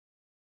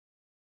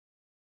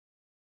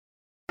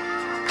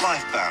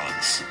Work-life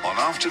balance on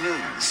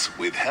Afternoons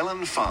with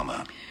Helen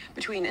Farmer.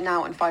 Between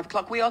now and 5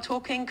 o'clock, we are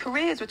talking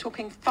careers, we're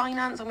talking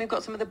finance, and we've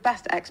got some of the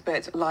best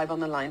experts live on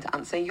the line to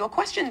answer your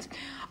questions.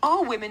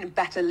 Are women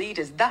better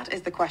leaders? That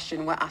is the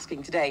question we're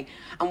asking today.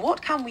 And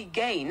what can we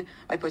gain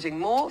by putting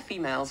more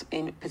females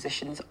in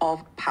positions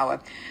of power?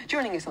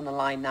 Joining us on the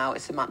line now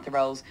is Samantha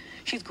Rolls.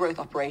 She's Growth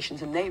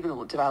Operations and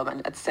Naval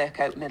Development at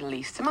Serco Middle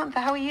East. Samantha,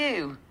 how are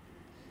you?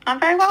 I'm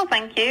very well,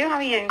 thank you. How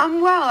are you? I'm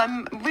well.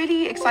 I'm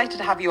really excited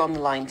to have you on the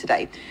line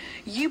today.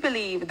 You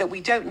believe that we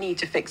don't need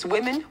to fix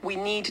women, we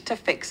need to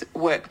fix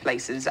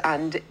workplaces.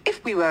 And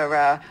if we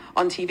were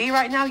on TV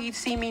right now, you'd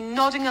see me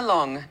nodding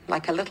along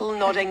like a little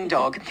nodding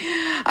dog.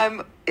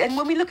 And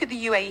when we look at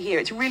the UAE here,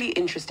 it's really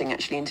interesting,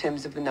 actually, in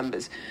terms of the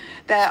numbers.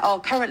 There are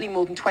currently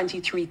more than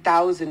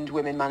 23,000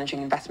 women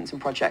managing investments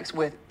and projects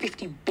worth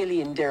 50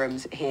 billion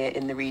dirhams here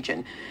in the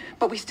region.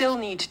 But we still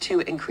need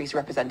to increase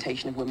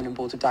representation of women on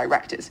boards of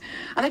directors.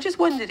 And I just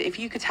wondered if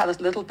you could tell us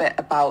a little bit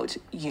about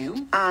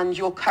you and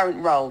your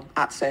current role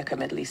at Serco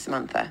Middle East,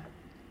 Samantha.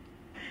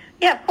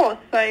 Yeah, of course.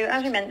 So,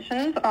 as you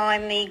mentioned,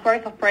 I'm the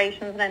Growth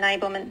Operations and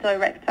Enablement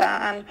Director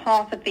and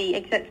part of the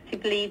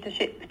Executive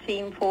Leadership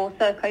team for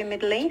Serco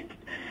Middle East.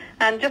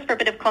 And just for a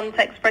bit of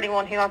context for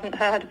anyone who hasn't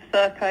heard of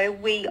Serco,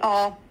 we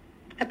are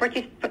a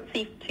British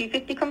FTSE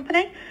 250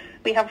 company.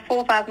 We have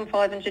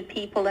 4,500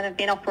 people and have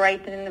been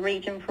operating in the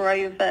region for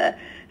over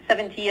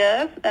 70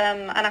 years.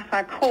 And at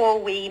our core,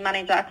 we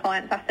manage our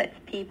clients' assets,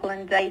 people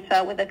and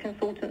data with a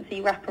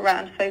consultancy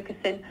wraparound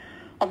focusing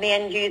on the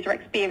end user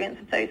experience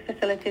of those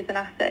facilities and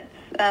assets.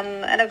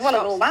 And as well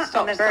as all that,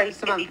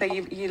 Samantha,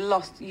 you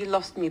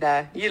lost me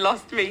there. You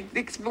lost me.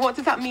 What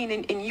does that mean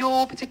in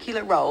your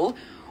particular role?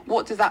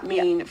 What does that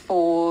mean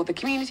for the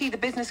community, the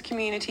business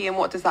community, and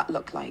what does that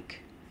look like?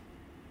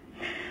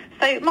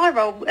 So my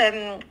role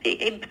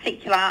in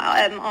particular,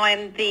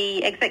 I'm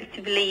the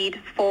executive lead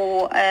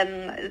for,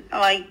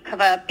 I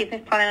cover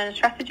business planning and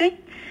strategy,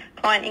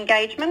 client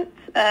engagement,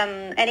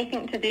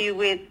 anything to do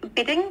with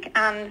bidding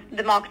and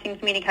the marketing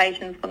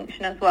communications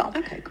function as well.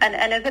 Okay, cool. And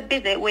as a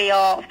visit, we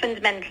are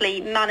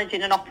fundamentally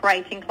managing and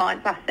operating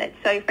clients' assets.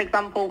 So, for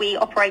example, we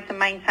operate and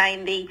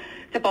maintain the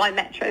Dubai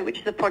Metro, which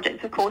is a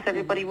project, of course,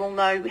 everybody will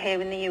know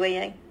here in the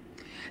UAE.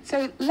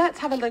 So let's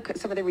have a look at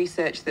some of the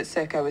research that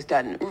Serco has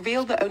done.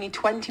 Revealed that only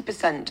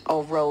 20%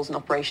 of roles and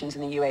operations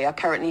in the UAE are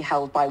currently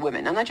held by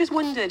women. And I just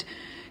wondered,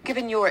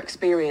 given your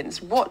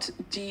experience, what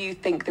do you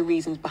think the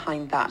reasons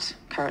behind that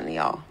currently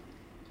are?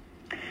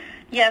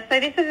 Yeah, so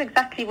this is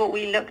exactly what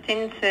we looked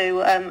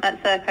into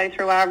at Serco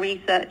through our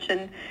research,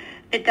 and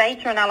the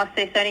data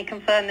analysis only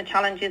confirmed the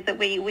challenges that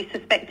we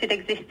suspected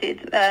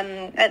existed.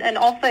 And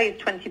of those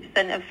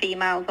 20% of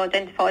females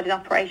identified in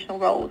operational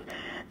roles,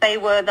 they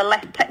were the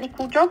less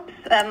technical jobs,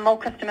 more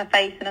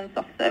customer-facing and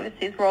soft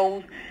services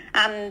roles,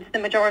 and the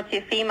majority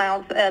of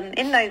females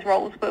in those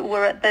roles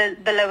were at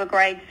the lower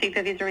grade,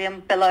 supervisory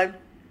and below.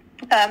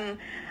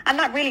 And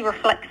that really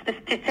reflects the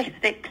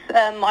statistics,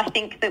 I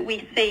think, that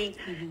we see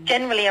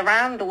generally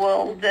around the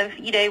world of,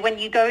 when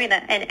you go in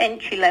at an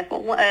entry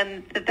level,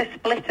 the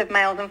split of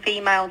males and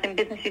females in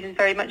businesses is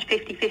very much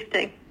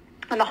 50-50.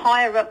 And the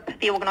higher up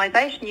the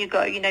organisation you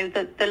go,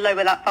 the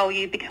lower that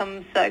value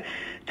becomes. So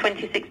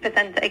 26%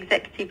 at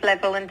executive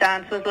level and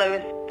down to as low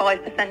as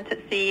 5%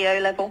 at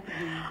CEO level.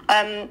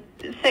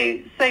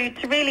 So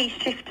to really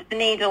shift the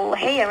needle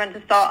here and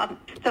to start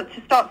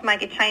to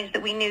make a change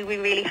that we knew we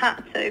really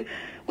had to,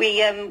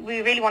 we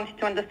really wanted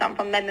to understand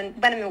from men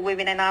and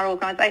women in our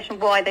organisation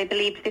why they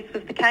believed this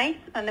was the case.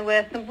 And there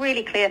were some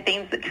really clear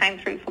themes that came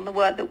through from the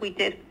work that we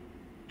did.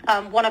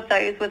 One of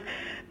those was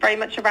very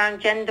much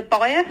around gender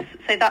bias,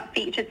 so that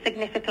featured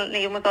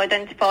significantly and was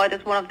identified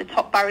as one of the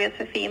top barriers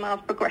for females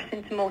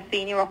progressing to more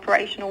senior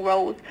operational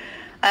roles.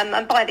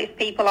 And by this,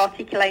 people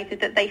articulated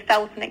that they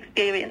felt and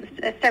experienced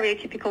a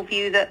stereotypical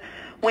view that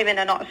women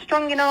are not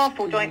strong enough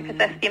or don't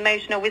possess the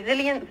emotional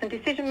resilience and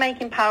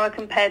decision-making power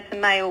compared to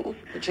males.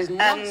 Which is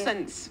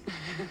nonsense.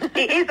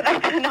 It is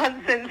utter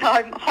nonsense.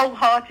 I'm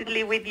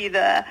wholeheartedly with you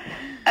there.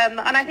 And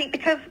I think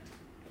because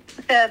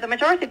the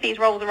majority of these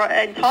roles are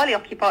entirely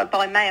occupied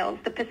by males,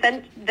 the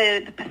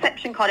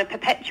perception kind of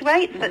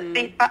perpetuates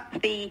that that's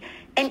the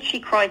entry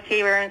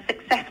criteria and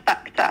success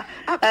factor.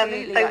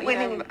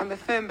 Absolutely. I'm a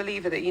firm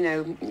believer that,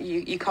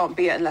 you can't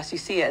be it unless you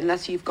see it,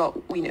 unless you've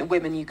got,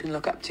 women you can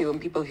look up to and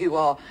people who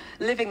are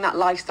living that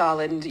lifestyle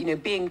and,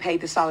 being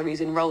paid the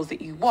salaries in roles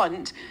that you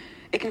want.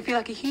 It can feel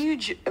like a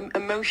huge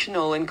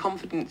emotional and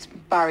confidence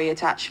barrier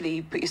to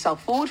actually put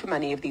yourself forward for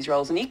many of these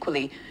roles. And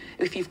equally,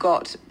 if you've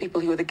got people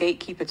who are the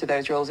gatekeeper to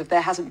those roles, if there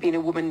hasn't been a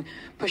woman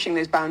pushing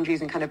those boundaries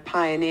and kind of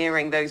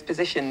pioneering those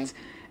positions,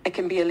 it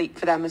can be a leap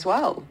for them as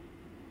well.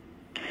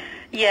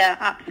 Yeah,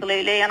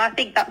 absolutely. And I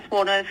think that's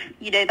one of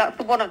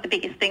the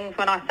biggest things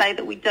when I say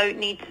that we don't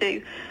need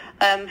to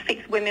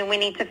fix women, we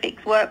need to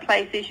fix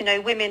workplaces.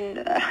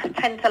 Women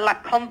tend to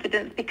lack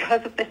confidence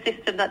because of the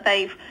system that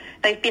they've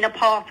been a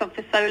part of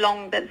for so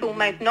long that's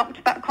almost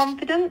knocked that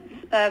confidence.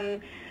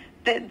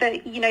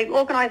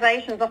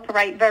 Organisations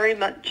operate very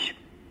much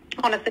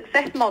on a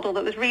success model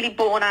that was really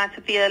born out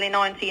of the early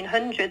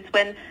 1900s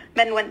when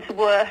men went to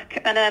work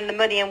and earned the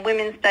money and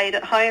women stayed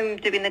at home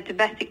doing the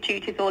domestic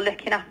duties or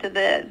looking after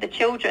the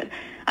children.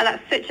 And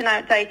that's such an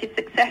outdated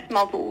success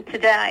model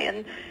today.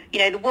 And,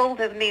 the world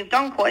has moved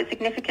on quite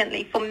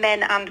significantly for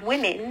men and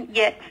women,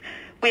 yet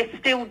we're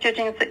still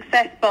judging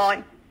success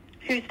by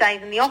who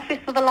stays in the office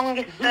for the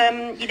longest,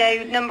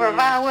 number of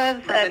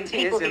hours,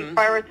 people who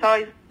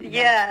prioritise,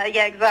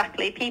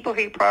 exactly, people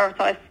who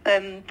prioritise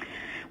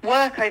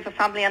work over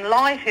family and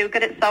life, who are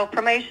good at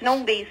self-promotion,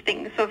 all these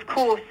things. So, of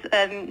course,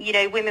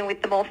 women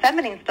with the more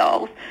feminine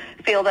styles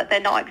feel that they're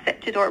not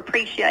accepted or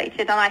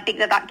appreciated, and I think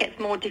that gets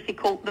more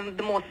difficult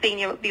the more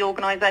senior up the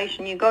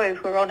organisation you go,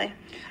 if we're honest.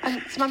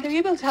 And Samantha, are you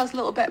able to tell us a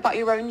little bit about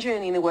your own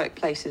journey in the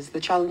workplaces, the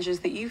challenges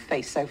that you've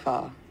faced so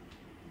far?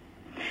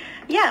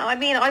 Yeah, I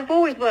mean, I've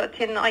always worked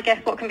in, I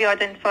guess, what can be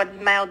identified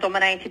as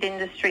male-dominated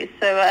industries,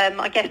 so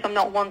I guess I'm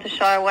not one to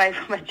shy away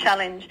from a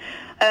challenge.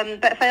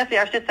 But firstly,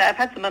 I should say I've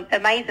had some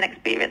amazing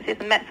experiences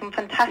and met some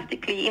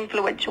fantastically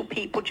influential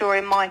people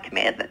during my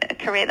career that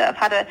have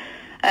had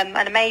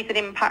an amazing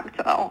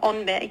impact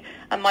on me.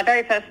 And my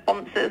very first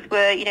sponsors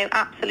were,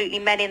 absolutely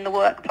men in the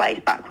workplace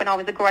back when I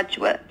was a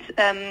graduate.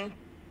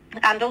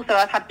 And also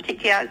I've had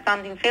particularly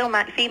outstanding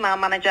female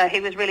manager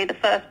who was really the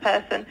first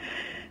person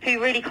who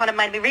really kind of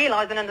made me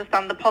realise and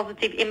understand the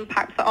positive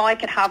impact that I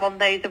could have on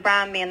those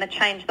around me and the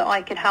change that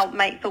I could help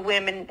make for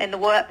women in the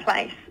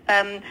workplace.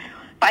 But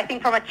I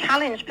think from a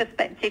challenge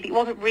perspective, it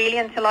wasn't really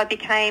until I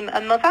became a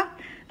mother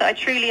that I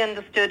truly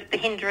understood the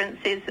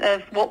hindrances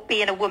of what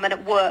being a woman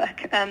at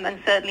work and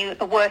certainly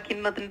a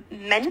working mother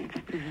meant.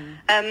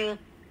 Mm-hmm.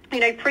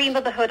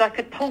 Pre-motherhood, I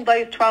could pull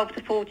those 12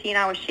 to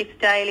 14-hour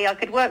shifts daily. I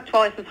could work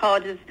twice as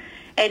hard as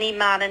any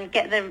man and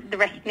get the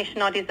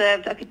recognition I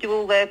deserved. I could do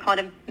all the kind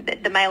of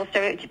the male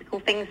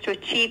stereotypical things to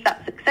achieve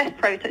that success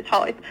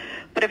prototype.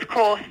 But of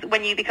course,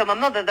 when you become a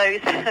mother,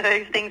 those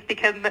things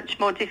become much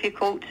more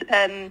difficult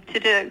to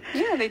do.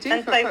 Yeah, they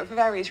do for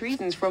various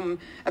reasons. From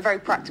a very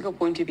practical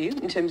point of view,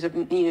 in terms of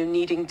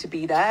needing to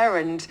be there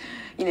and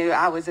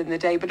hours in the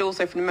day, but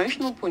also from an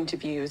emotional point of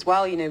view as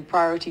well.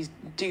 Priorities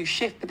do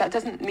shift, but that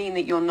doesn't mean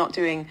that you're not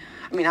doing.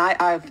 I mean,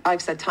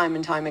 I've said time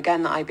and time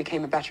again that I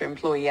became a better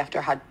employee after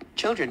I had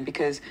children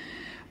because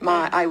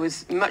I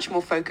was much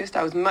more focused.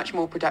 I was much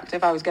more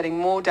productive. I was getting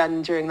more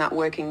done during that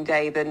working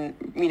day than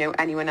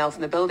anyone else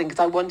in the building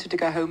because I wanted to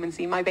go home and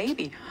see my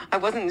baby. I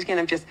wasn't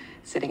just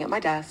sitting at my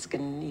desk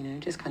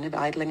and just kind of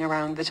idling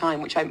around the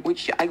time, which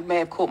I may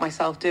have caught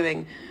myself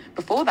doing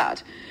before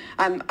that.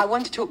 I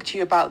want to talk to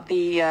you about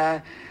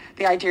the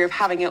idea of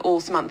having it all,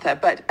 Samantha.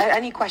 But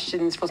any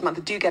questions for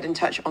Samantha, do get in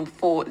touch on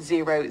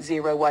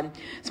 4001.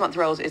 Samantha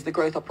Rolls is the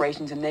Growth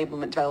Operations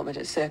Enablement Development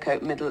at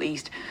Serco Middle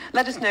East.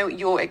 Let us know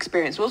your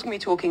experience. We're also going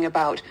to be talking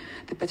about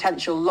the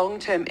potential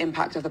long-term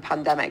impact of the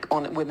pandemic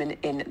on women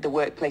in the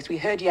workplace. We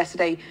heard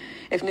yesterday,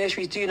 if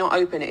nurseries do not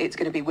open, it's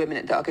going to be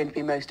women that are going to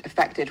be most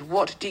affected.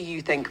 What do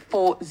you think?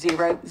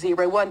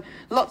 4001.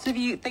 Lots of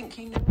you think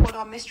you know what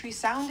our mystery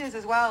sound is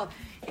as well.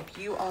 If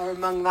you are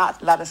among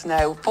that, let us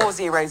know.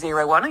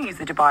 4001. I use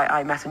the Dubai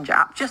iMessenger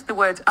app. Just the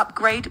words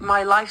upgrade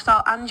my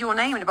lifestyle and your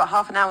name. In about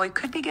half an hour, we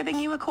could be giving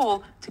you a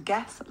call to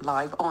guess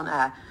live on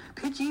air.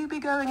 Could you be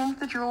going into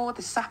the draw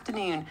this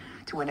afternoon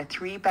to win a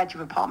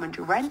 3-bedroom apartment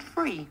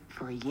rent-free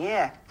for a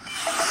year?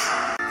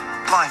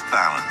 Life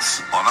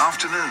Balance on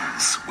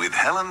Afternoons with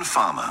Helen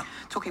Farmer.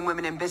 Talking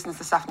women in business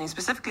this afternoon,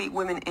 specifically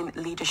women in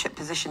leadership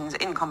positions,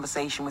 in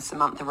conversation with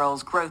Samantha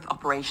Rolls, Growth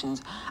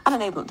Operations and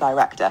Enablement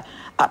Director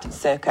at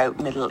Serco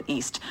Middle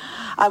East.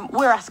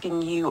 We're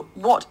asking you,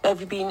 what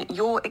have been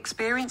your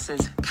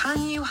experiences?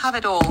 Can you have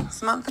it all?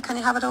 Samantha, can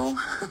you have it all?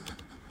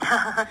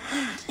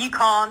 You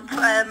can't,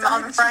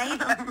 I'm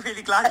afraid. I'm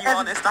really glad you're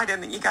honest. I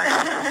don't think you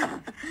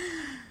can.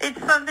 It's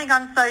something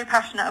I'm so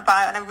passionate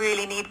about, and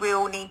we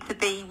all need to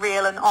be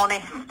real and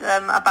honest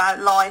about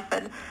life.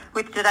 And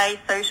with today's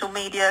social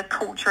media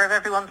culture of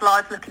everyone's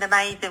lives looking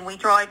amazing, we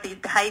drive these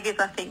behaviours,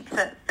 I think,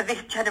 for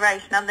this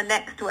generation and the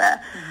next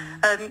where,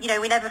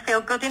 we never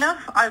feel good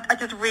enough. I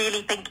just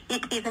really think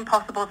it is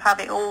impossible to have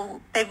it all.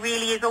 There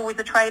really is always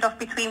a trade-off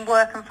between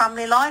work and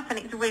family life, and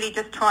it's really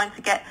just trying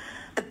to get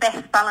the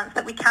best balance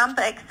that we can,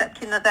 but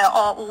accepting that there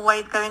are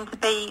always going to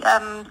be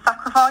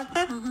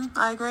sacrifices. Mm-hmm.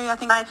 I agree. I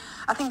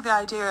think the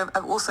idea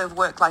of also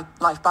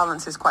work-life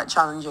balance is quite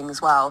challenging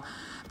as well,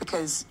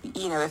 because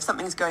if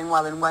something's going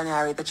well in one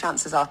area, the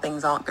chances are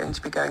things aren't going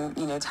to be going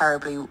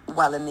terribly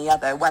well in the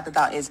other, whether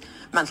that is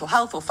mental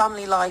health or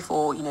family life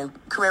or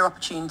career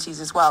opportunities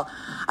as well.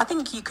 I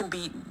think you can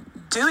be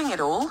doing it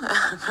all,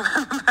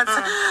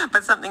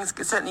 but something's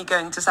certainly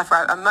going to suffer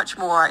out. I'm much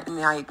more in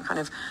the kind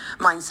of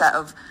mindset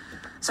of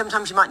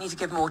sometimes you might need to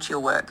give more to your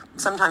work.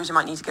 Sometimes you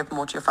might need to give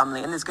more to your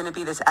family. And there's going to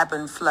be this ebb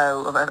and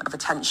flow of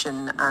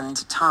attention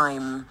and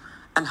time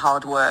and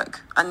hard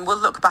work. And we'll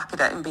look back at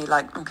it and be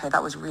like, okay,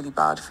 that was really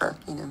bad for,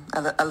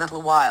 a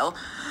little while.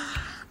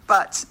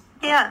 But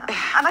Yeah,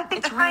 and I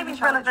think the same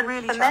is relevant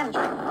for men.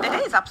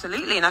 It is,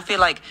 absolutely. And I feel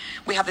like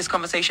we have this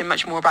conversation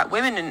much more about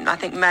women, and I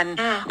think men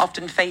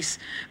often face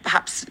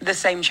perhaps the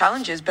same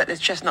challenges, but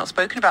it's just not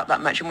spoken about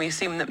that much. And we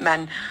assume that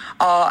men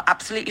are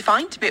absolutely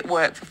fine to be at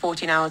work for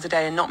 14 hours a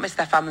day and not miss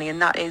their family,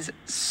 and that is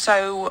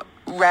so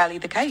rarely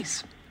the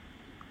case.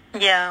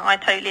 Yeah, I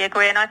totally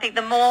agree. And I think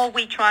the more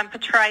we try and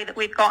portray that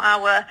we've got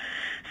our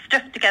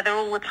stuff together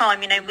all the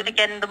time,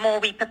 again, the more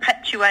we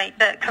perpetuate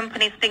that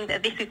companies think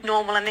that this is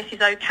normal and this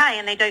is okay,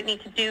 and they don't need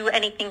to do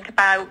anything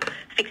about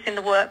fixing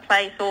the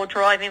workplace or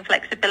driving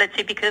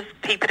flexibility because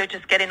people are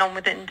just getting on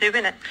with it and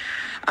doing it.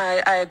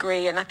 I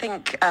agree, and I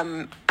think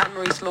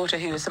Anne-Marie Slaughter,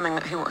 who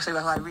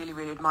I really,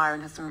 really admire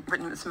and has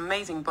written some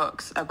amazing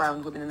books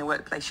around women in the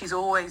workplace, she's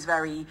always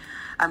very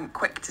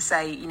quick to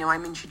say,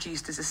 I'm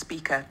introduced as a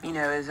speaker,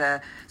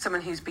 as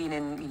someone who's been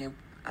in,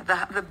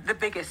 the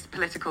biggest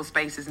political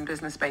spaces and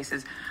business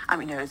spaces,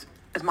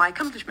 as my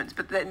accomplishments,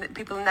 but then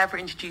people never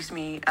introduce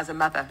me as a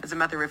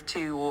mother of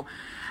two,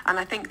 and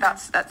I think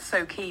that's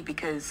so key,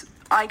 because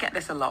I get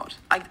this a lot.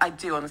 I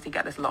do honestly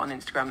get this a lot on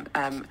Instagram.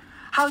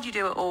 How do you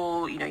do it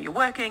all? You're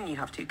working, you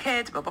have 2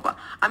 kids, blah blah blah.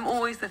 I'm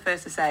always the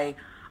first to say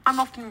I'm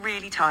often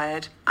really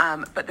tired,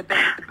 but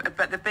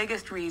the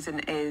biggest reason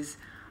is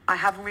I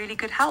have really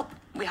good help.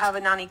 We have a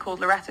nanny called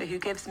Loretta who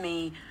gives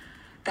me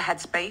the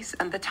headspace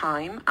and the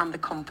time and the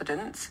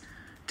confidence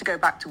to go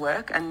back to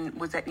work, and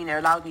was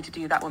allowed me to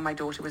do that when my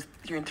daughter was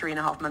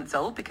 3.5 months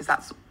old, because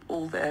that's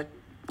all the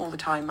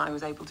time I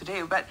was able to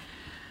do. But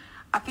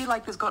I feel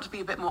like there's got to be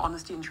a bit more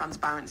honesty and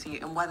transparency,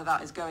 and whether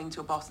that is going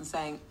to a boss and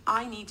saying,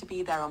 I need to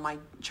be there on my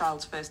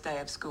child's first day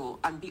of school,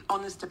 and be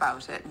honest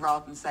about it,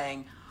 rather than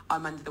saying,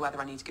 I'm under the weather,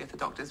 I need to go to the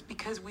doctors,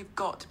 because we've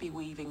got to be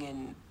weaving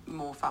in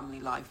more family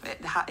life.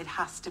 It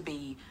has to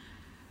be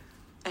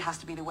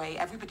the way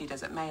everybody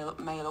does it,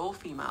 male or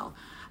female.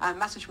 A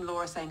message from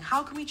Laura saying,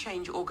 how can we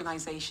change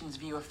organisations'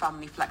 view of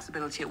family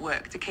flexibility at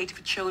work to cater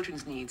for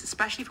children's needs,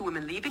 especially for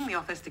women leaving the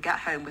office to get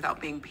home without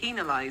being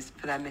penalised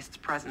for their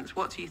missed presence?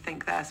 What do you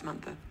think there,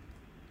 Samantha?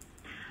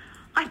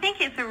 I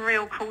think it's a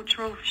real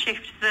cultural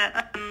shift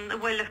that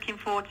we're looking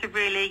for to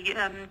really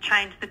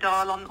change the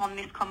dial on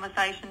this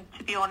conversation,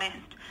 to be honest.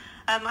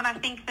 And I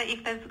think that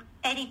if there's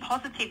any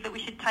positive that we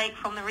should take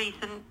from the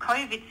recent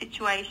COVID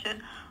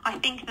situation, I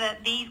think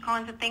that these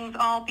kinds of things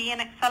are being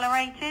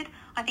accelerated.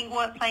 I think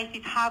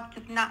workplaces have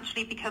just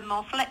naturally become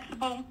more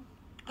flexible.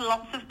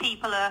 Lots of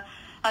people are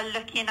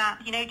looking at,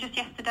 just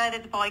yesterday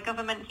there's by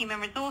government human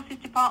resources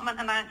department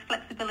announced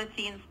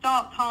flexibility in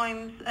start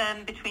times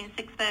between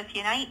 6:30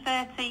 and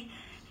 8:30.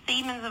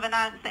 Siemens have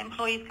announced that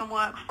employees can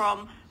work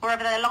from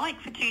wherever they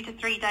like for 2 to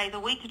 3 days a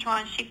week to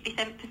try and shift this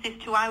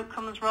emphasis to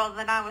outcomes rather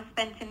than hours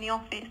spent in the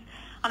office.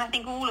 And I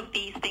think all of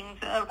these things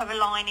are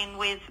aligning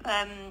with,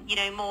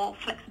 more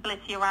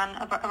flexibility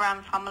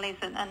around families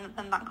and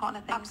that kind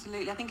of thing.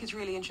 Absolutely. I think it's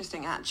really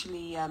interesting,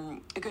 actually. A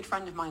good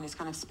friend of mine is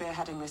kind of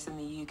spearheading this in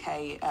the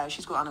UK.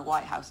 She's got Anna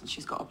Whitehouse, and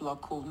she's got a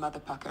blog called Mother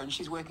Pucker, and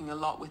she's working a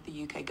lot with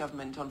the UK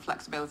government on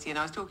flexibility. And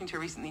I was talking to her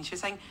recently, and she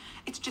was saying,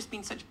 it's just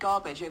been such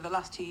garbage. Over the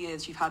last 2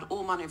 years, you've had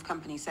all manner of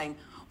companies saying,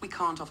 we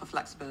can't offer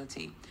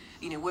flexibility.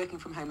 Working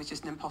from home is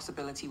just an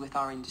impossibility with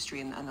our industry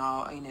and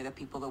our, the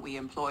people that we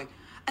employ.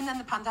 And then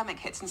the pandemic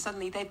hits, and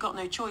suddenly they've got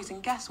no choice.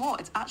 And guess what?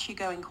 It's actually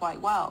going quite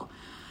well.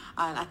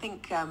 And I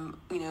think, a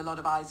lot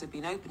of eyes have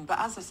been opened. But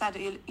as I said,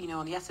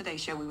 on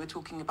yesterday's show, we were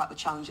talking about the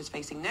challenges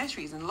facing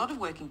nurseries. And a lot of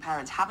working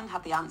parents haven't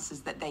had the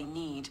answers that they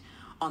need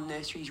on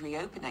nurseries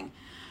reopening.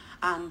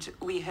 And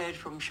we heard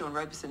from Sean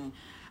Roberson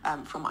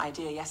from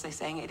IDEA yesterday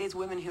saying it is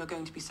women who are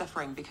going to be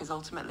suffering, because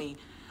ultimately,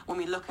 when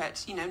we look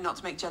at, not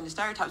to make gender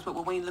stereotypes, but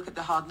when we look at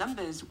the hard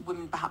numbers,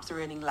 women perhaps are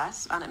earning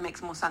less, and it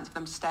makes more sense for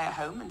them to stay at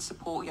home and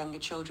support younger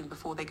children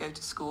before they go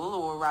to school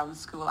or around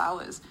school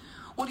hours.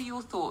 What are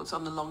your thoughts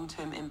on the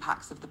long-term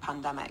impacts of the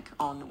pandemic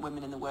on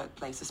women in the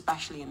workplace,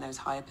 especially in those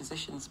higher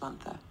positions,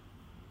 Samantha?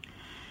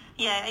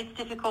 Yeah, it's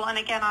difficult. And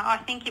again, I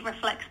think it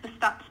reflects the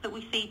stats that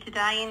we see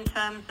today in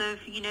terms of,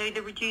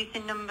 the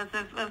reducing numbers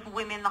of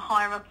women the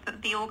higher up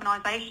the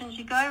organisations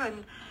you go.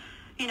 And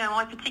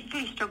I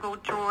particularly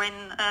struggled during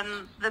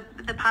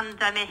the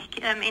pandemic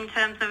in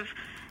terms of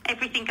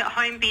everything at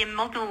home being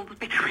modelled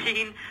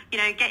between,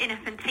 getting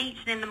up and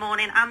teaching in the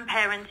morning and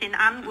parenting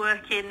and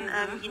working,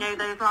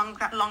 those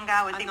long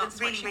hours. And it was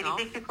really off.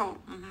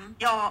 Difficult. Mm-hmm.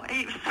 Yeah,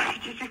 it was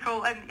so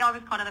difficult. And I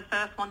was kind of the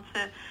first one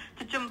to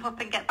jump up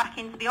and get back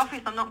into the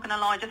office. I'm not going to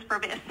lie, just for a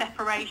bit of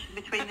separation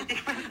between the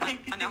different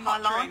stages in my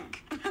life.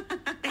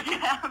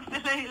 Yeah,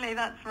 absolutely,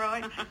 that's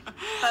right.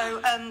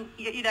 So,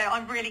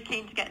 I'm really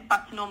keen to get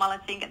back to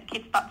normality and get the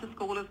kids back to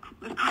school as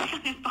quickly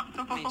as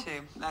possible. Me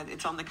too.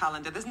 It's on the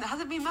calendar. There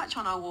hasn't been much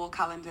on our wall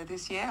calendar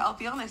this year, I'll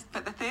be honest,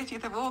 but the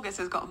 30th of August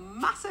has got a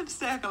massive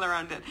circle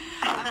around it.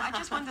 I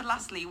just wondered,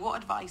 lastly, what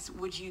advice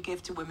would you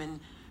give to women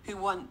who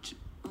want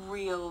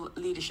real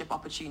leadership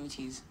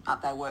opportunities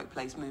at their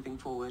workplace moving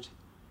forward?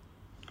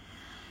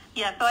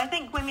 Yeah, so I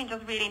think women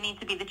just really need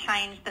to be the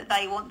change that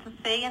they want to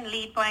see and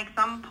lead by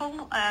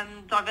example.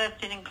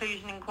 Diversity and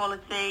inclusion and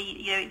equality,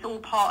 it's all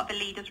part of a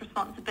leader's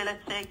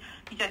responsibility.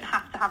 You don't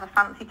have to have a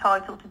fancy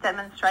title to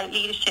demonstrate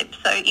leadership,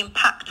 so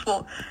impact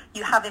what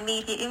you have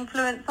immediate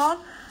influence on.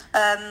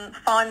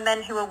 Find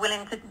men who are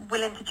willing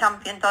to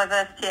champion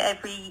diversity at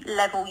every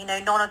level.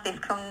 None of this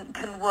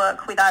can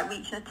work without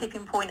reaching a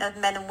tipping point of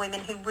men and women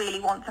who really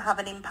want to have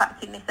an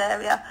impact in this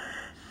area.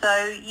 So,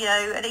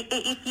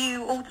 if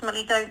you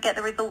ultimately don't get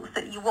the results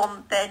that you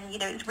want, then,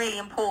 it's really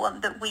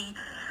important that we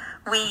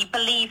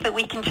believe that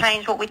we can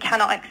change what we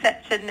cannot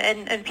accept,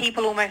 and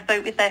people almost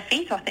vote with their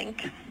feet, I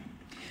think.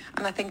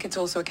 And I think it's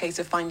also a case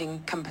of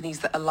finding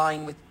companies that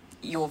align with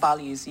your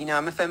values.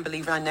 I'm a firm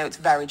believer, and I know it's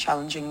very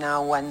challenging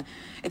now when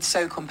it's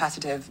so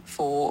competitive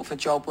for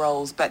job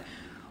roles, but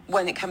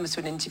when it comes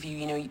to an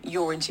interview,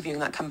 you're interviewing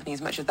that company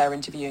as much as they're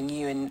interviewing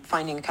you, and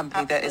finding a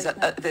company that is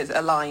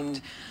aligned.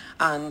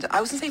 And I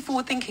was going to say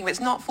forward-thinking, but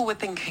it's not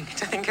forward-thinking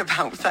to think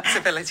about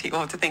flexibility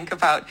or to think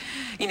about,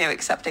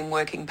 accepting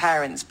working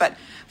parents, but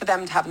for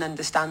them to have an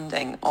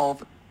understanding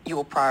of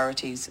your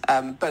priorities,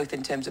 both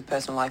in terms of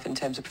personal life and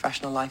in terms of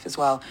professional life as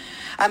well.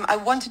 I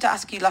wanted to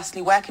ask you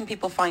lastly, where can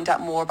people find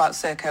out more about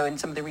Serco and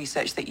some of the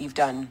research that you've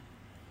done?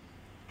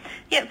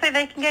 Yeah, so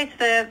they can go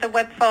to the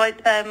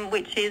website,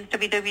 which is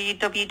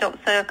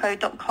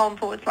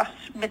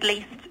www.serco.com/Middle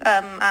East,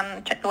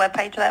 and check the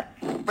webpage there.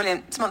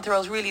 Brilliant. Samantha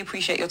Earls, really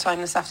appreciate your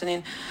time this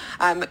afternoon.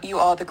 You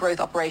are the Growth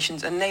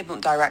Operations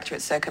Enablement Director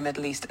at Serco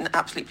Middle East. An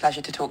absolute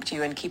pleasure to talk to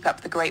you, and keep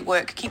up the great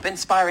work. Keep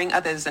inspiring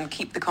others and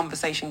keep the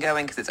conversation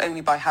going, because it's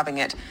only by having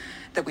it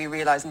that we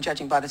realise, and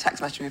judging by the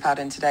text message we've had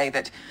in today,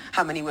 that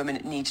how many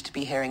women need to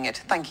be hearing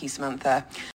it. Thank you, Samantha.